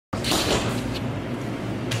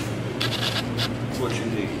what you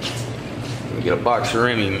need. Let me get a box of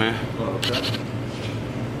Remy, man. Okay.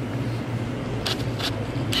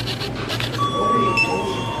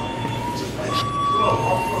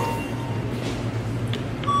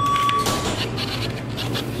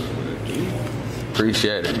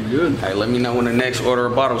 Appreciate it. Good. Hey, let me know when the next order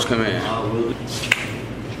of bottles come in. I will.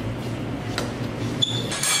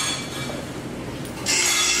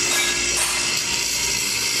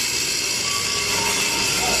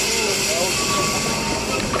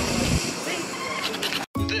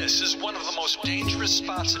 This is one of the most dangerous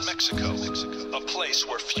spots in Mexico, a place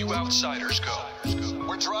where few outsiders go.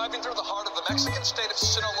 We're driving through the heart of the Mexican state of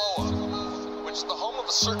Sinaloa, which is the home of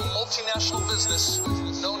a certain multinational business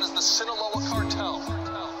known as the Sinaloa Cartel,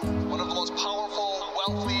 one of the most powerful,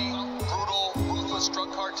 wealthy, brutal, ruthless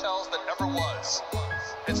drug cartels that ever was.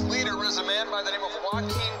 Its leader is a man by the name of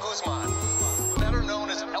Joaquin Guzman, better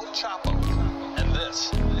known as El Chapo, and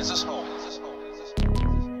this is his home.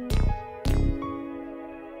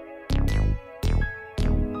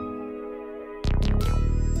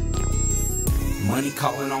 Money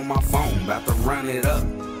calling on my phone, about to run it up.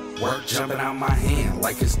 Work jumping out my hand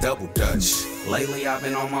like it's double dutch. Lately I've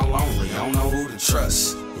been on my lonely, I don't know who to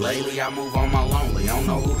trust. Lately I move on my lonely, I don't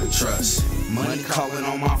know who to trust. Money calling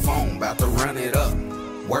on my phone, about to run it up.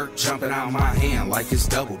 Work jumping out my hand like it's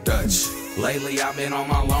double dutch. Lately I've been on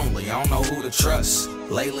my lonely, I don't know who to trust.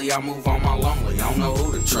 Lately I move on my lonely, I don't know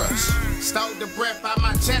who to trust. Stole the breath out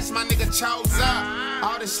my chest, my nigga chose up.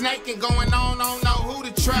 All the snaking going on, don't know who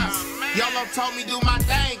to trust. YOLO told me do my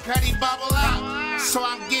thing, cut he bubble up. So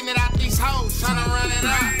I'm getting it out these hoes, tryna run it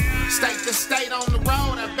up. State to state on the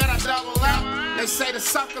road, I bet I double up. They say the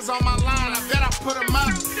suckers on my line, I bet I put them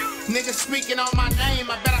up. Niggas speaking on my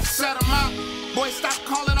name, I bet I shut them up. Boy, stop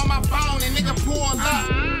calling on my phone and nigga pull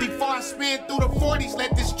up. Before I spin through the 40s,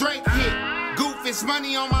 let this Drake hit. Goof, it's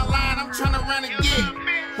money on my line, I'm tryna run and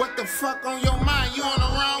get. What the fuck on your mind? You on the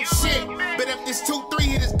wrong shit. But if this 2-3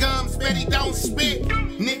 hit his gums, bet he don't spit.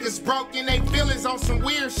 Niggas broke in they feelings on some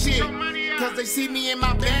weird shit. Cause they see me in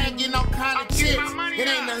my bag, getting all kind of chips. It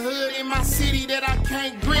ain't the hood in my city that I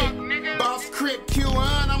can't grip. Boss Crip,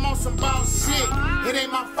 Q1, I'm on some boss shit. It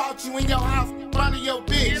ain't my fault you in your house, front of your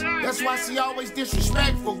bitch. That's why she always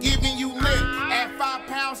disrespectful, giving you lip. Add 5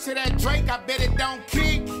 pounds to that Drake, I bet it don't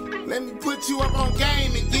kick. Let me put you up on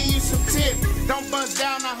game and give you some tips. Don't bust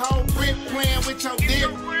down the whole brick playing with your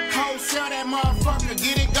dip. Wholesale that motherfucker,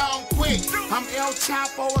 get it gone quick. I'm El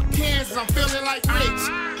Chapo of Kansas, I'm feeling like Rich.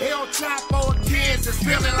 El Chapo of Kansas,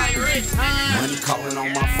 feeling like Rich. Money calling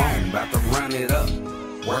on my phone, about to run it up.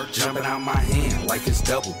 Work jumping out my hand like it's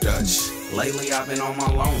double dutch. Lately I've been on my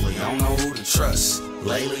lonely, I don't know who to trust.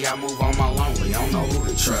 Lately I move on my lonely, I don't know who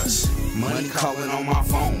to trust. Money calling on my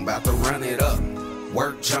phone, about to run it up.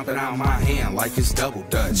 Work jumping out my hand like it's double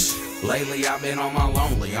dutch. Lately I've been on my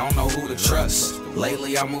lonely, I don't know who to trust.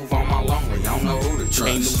 Lately I move on my lonely, I don't know who to trust.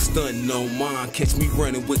 Ain't no stunting on mine, catch me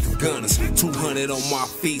running with the gunners. 200 on my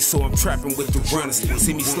feet, so I'm trapping with the runners.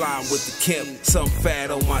 See me slide with the Kemp, something fat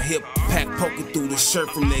on my hip. Pack poking through the shirt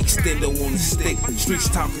from the extender on the stick. Streets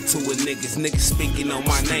talking to a niggas speaking on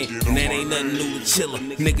my name. And that ain't nothing new to Chilla.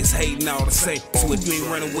 Niggas hating all the same. So if you ain't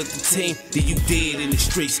running with the team, then you dead in the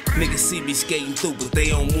streets. Niggas see me skating through, but they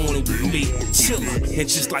don't want it with me. Chilla. And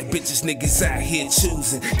just like bitches, niggas out here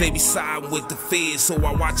choosing. They be siding with the feds, so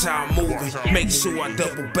I watch how I'm moving. Make sure I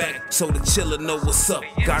double back, so the Chilla know what's up.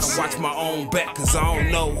 Gotta watch my own back, cause I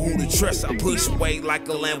don't know who to trust. I push weight like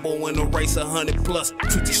a Lambo in a race 100 plus.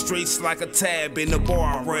 Treat the streets like a tab in the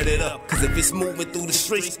bar, I run it up. Cause if it's moving through the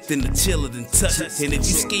streets, then the Chilla done touch it. And if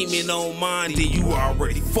you scheming on mine, then you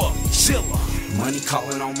already fucked. Chilla. Money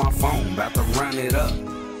calling on my phone, about to run it up.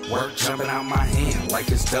 Work jumping out my hand like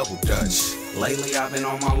it's double dutch. Lately I've been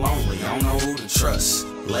on my lonely, I don't know who to trust.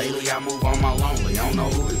 Lately I move on my lonely, I don't know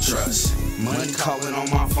who to trust. Money calling on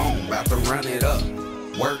my phone, about to run it up.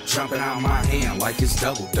 Work jumping out my hand like it's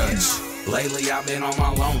double dutch. Lately I've been on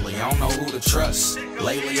my lonely, I don't know who to trust.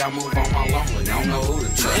 Lately I move on my lonely, I don't know who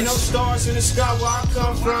to trust. Ain't no stars in the sky where I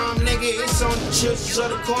come from, nigga. It's on the chips of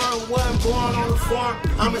the corn. Wasn't born on the farm.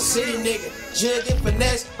 I'm a city nigga. Jig and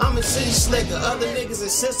finesse, I'm a city slicker. Other niggas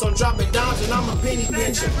insist on dropping dimes and I'm a penny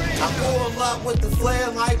pincher. I pull up with the flare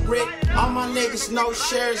like Rick. All my niggas know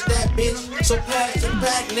shares that bitch. So pass the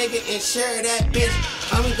pack, nigga, and share that bitch.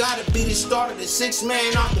 I ain't gotta be the starter, the 6th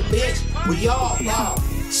man off the bench. We all ball.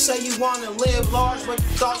 Say you wanna live large, but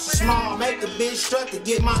your thoughts are small. Make the bitch strut to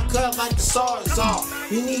get my cut like the SARS off.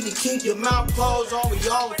 You need to keep your mouth closed or we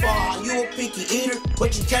all fall. You a picky eater,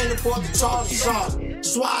 but you can't afford the tartar sauce.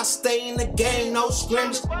 That's why I stay in the game, no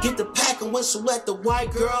scrimmage. Get the pack and whistle at the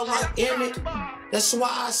white girl like Emmett. That's why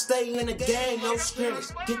I stay in the game, no scrimmage.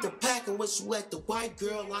 Get the pack and whistle at the white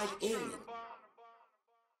girl like Eminem.